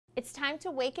It's time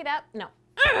to wake it up. No.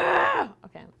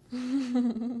 Okay.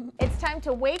 It's time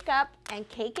to wake up and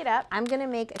cake it up. I'm gonna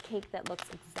make a cake that looks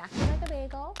exactly like a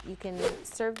bagel. You can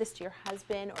serve this to your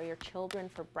husband or your children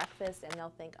for breakfast and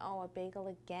they'll think, oh, a bagel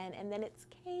again, and then it's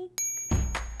cake.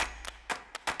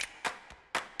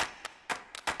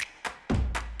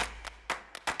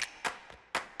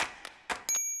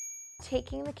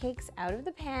 Taking the cakes out of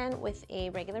the pan with a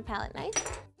regular palette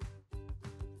knife.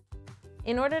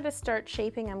 In order to start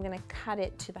shaping, I'm gonna cut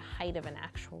it to the height of an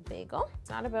actual bagel. It's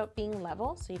not about being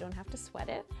level, so you don't have to sweat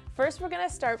it. First, we're gonna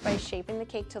start by shaping the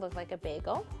cake to look like a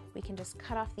bagel. We can just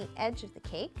cut off the edge of the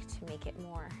cake to make it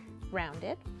more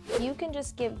rounded. You can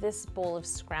just give this bowl of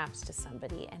scraps to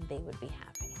somebody and they would be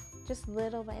happy. Just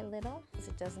little by little, because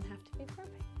it doesn't have to be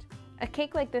perfect. A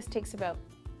cake like this takes about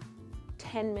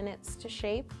 10 minutes to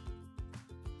shape.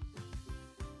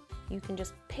 You can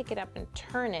just pick it up and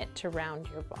turn it to round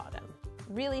your bottom.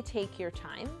 Really take your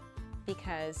time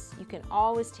because you can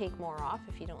always take more off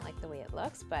if you don't like the way it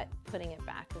looks, but putting it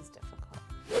back is difficult.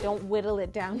 Don't whittle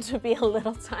it down to be a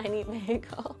little tiny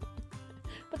bagel.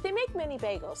 But they make mini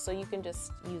bagels, so you can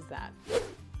just use that.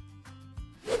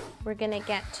 We're gonna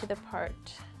get to the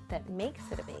part that makes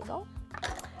it a bagel,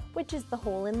 which is the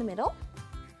hole in the middle.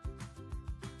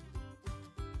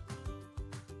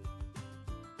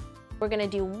 We're gonna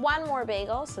do one more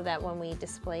bagel so that when we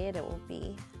display it, it will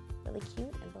be really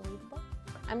cute and believable.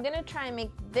 I'm gonna try and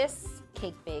make this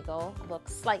cake bagel look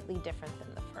slightly different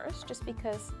than the first, just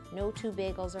because no two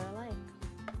bagels are alike.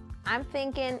 I'm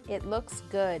thinking it looks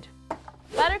good.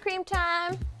 Buttercream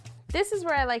time! This is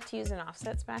where I like to use an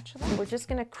offset spatula. We're just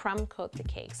gonna crumb coat the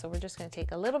cake. So we're just gonna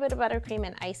take a little bit of buttercream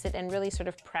and ice it and really sort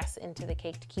of press into the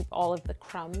cake to keep all of the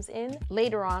crumbs in.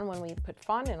 Later on, when we put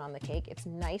fondant on the cake, it's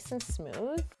nice and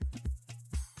smooth.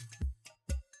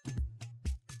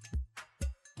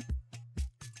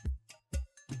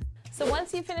 So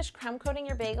once you finish crumb coating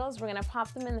your bagels, we're gonna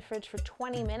pop them in the fridge for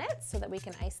 20 minutes so that we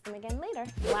can ice them again later.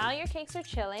 While your cakes are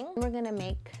chilling, we're gonna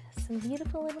make some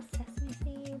beautiful little sesame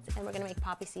seeds and we're gonna make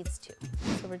poppy seeds too.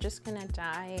 So we're just gonna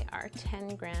dye our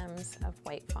 10 grams of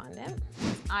white fondant,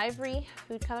 ivory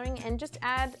food coloring, and just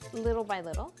add little by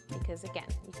little because again,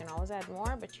 you can always add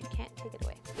more, but you can't take it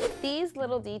away. These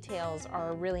little details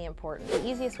are really important. The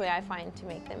easiest way I find to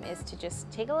make them is to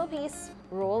just take a little piece,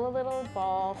 roll a little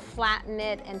ball, flatten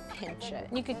it, and pinch it.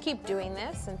 You could keep doing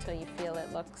this until you feel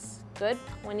it looks good.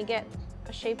 When you get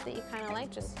a shape that you kind of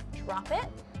like, just drop it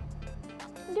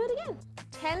and do it again.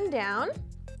 10 down,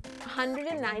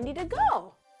 190 to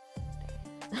go.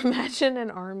 Imagine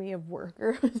an army of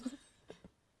workers.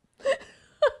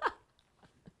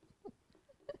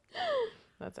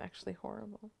 That's actually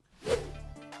horrible.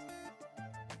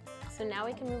 So now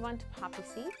we can move on to poppy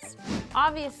seeds.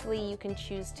 Obviously, you can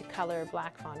choose to color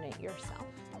black fondant yourself,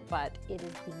 but it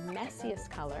is the messiest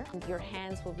color. Your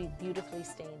hands will be beautifully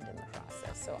stained in the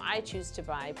process. So I choose to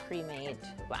buy pre-made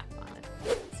black fondant.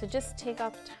 So just take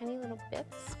off tiny little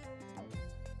bits.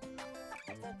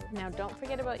 Now don't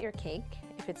forget about your cake.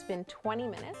 If it's been 20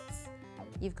 minutes,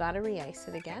 you've got to re-ice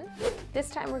it again. This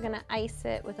time we're gonna ice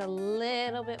it with a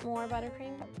little bit more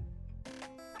buttercream.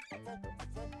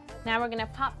 Now we're gonna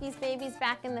pop these babies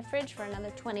back in the fridge for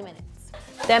another 20 minutes.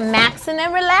 They're maxing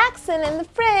and relaxing in the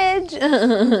fridge.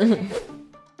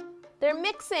 They're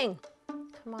mixing.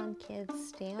 Come on, kids,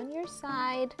 stay on your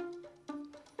side.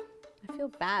 I feel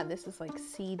bad, this is like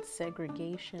seed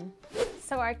segregation.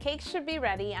 So our cakes should be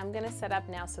ready. I'm gonna set up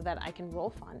now so that I can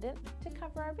roll fondant to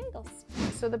cover our bagels.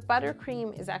 So the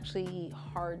buttercream is actually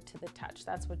hard to the touch.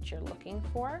 That's what you're looking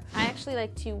for. I actually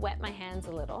like to wet my hands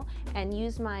a little and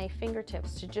use my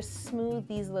fingertips to just smooth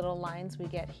these little lines we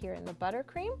get here in the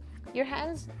buttercream. Your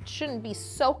hands shouldn't be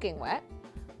soaking wet.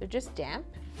 They're just damp.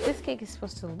 This cake is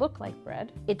supposed to look like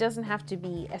bread. It doesn't have to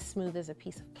be as smooth as a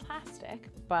piece of plastic,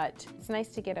 but it's nice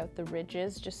to get out the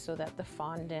ridges just so that the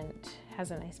fondant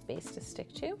has a nice base to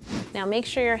stick to. Now make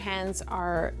sure your hands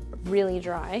are really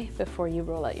dry before you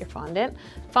roll out your fondant.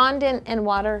 Fondant and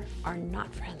water are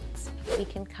not friends. We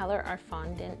can color our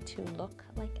fondant to look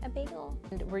like a bagel.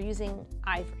 And we're using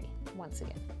ivory once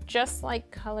again. Just like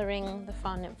coloring the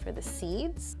fondant for the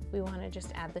seeds, we want to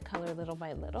just add the color little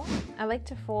by little. I like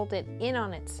to fold it in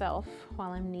on itself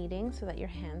while I'm kneading so that your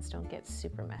hands don't get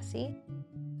super messy.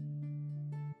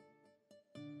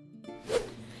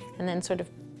 And then sort of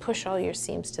push all your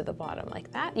seams to the bottom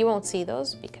like that. You won't see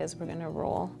those because we're going to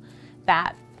roll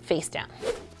that face down.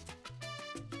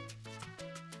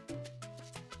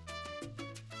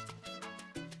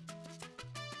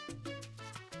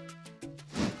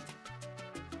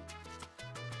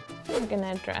 We're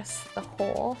going to dress the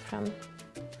hole from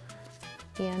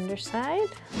the underside,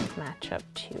 match up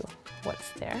to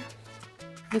what's there.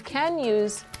 You can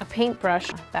use a paintbrush.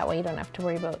 That way you don't have to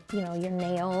worry about, you know, your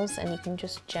nails, and you can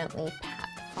just gently pat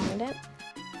the fondant.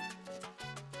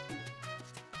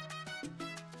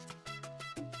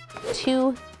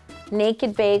 2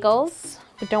 naked bagels.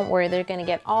 But don't worry, they're gonna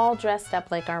get all dressed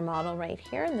up like our model right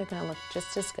here, and they're gonna look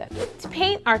just as good. To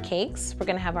paint our cakes, we're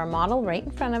gonna have our model right in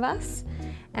front of us,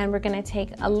 and we're gonna take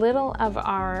a little of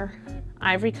our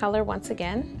ivory color once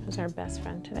again, who's our best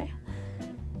friend today.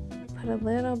 Put a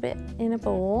little bit in a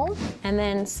bowl, and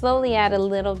then slowly add a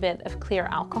little bit of clear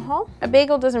alcohol. A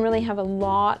bagel doesn't really have a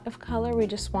lot of color, we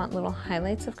just want little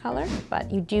highlights of color, but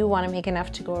you do want to make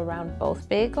enough to go around both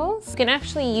bagels. You can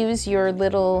actually use your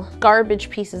little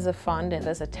garbage pieces of fondant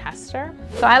as a tester.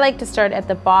 So I like to start at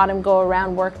the bottom, go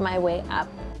around, work my way up.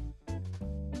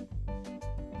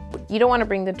 You don't want to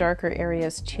bring the darker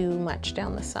areas too much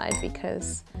down the side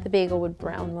because the bagel would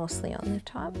brown mostly on the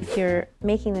top. If you're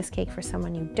making this cake for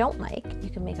someone you don't like, you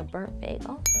can make a burnt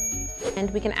bagel.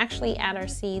 And we can actually add our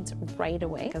seeds right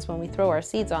away, because when we throw our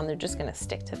seeds on, they're just going to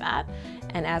stick to that.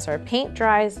 And as our paint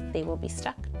dries, they will be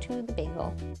stuck to the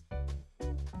bagel.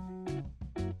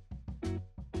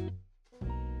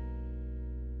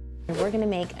 We're going to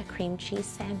make a cream cheese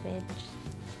sandwich.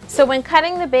 So when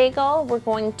cutting the bagel, we're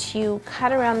going to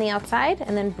cut around the outside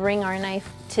and then bring our knife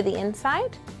to the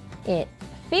inside. It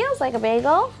feels like a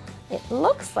bagel, it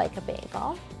looks like a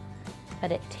bagel, but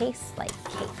it tastes like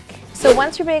cake. So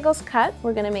once your bagel's cut,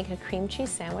 we're gonna make a cream cheese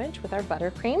sandwich with our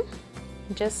buttercream.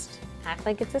 Just act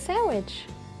like it's a sandwich.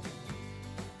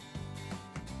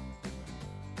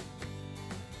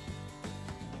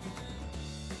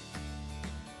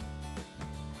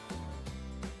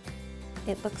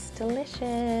 It looks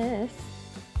delicious.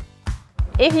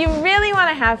 If you really want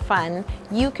to have fun,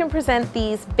 you can present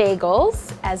these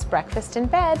bagels as breakfast in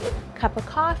bed. Cup of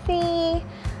coffee.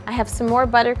 I have some more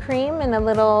buttercream in a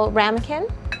little ramekin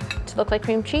to look like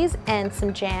cream cheese, and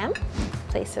some jam.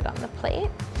 Place it on the plate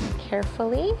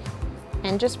carefully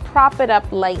and just prop it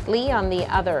up lightly on the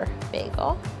other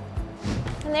bagel.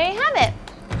 And there you have it.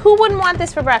 Who wouldn't want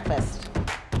this for breakfast?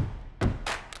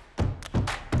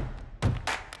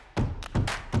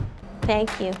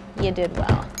 Thank you, you did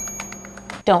well.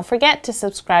 Don't forget to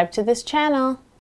subscribe to this channel.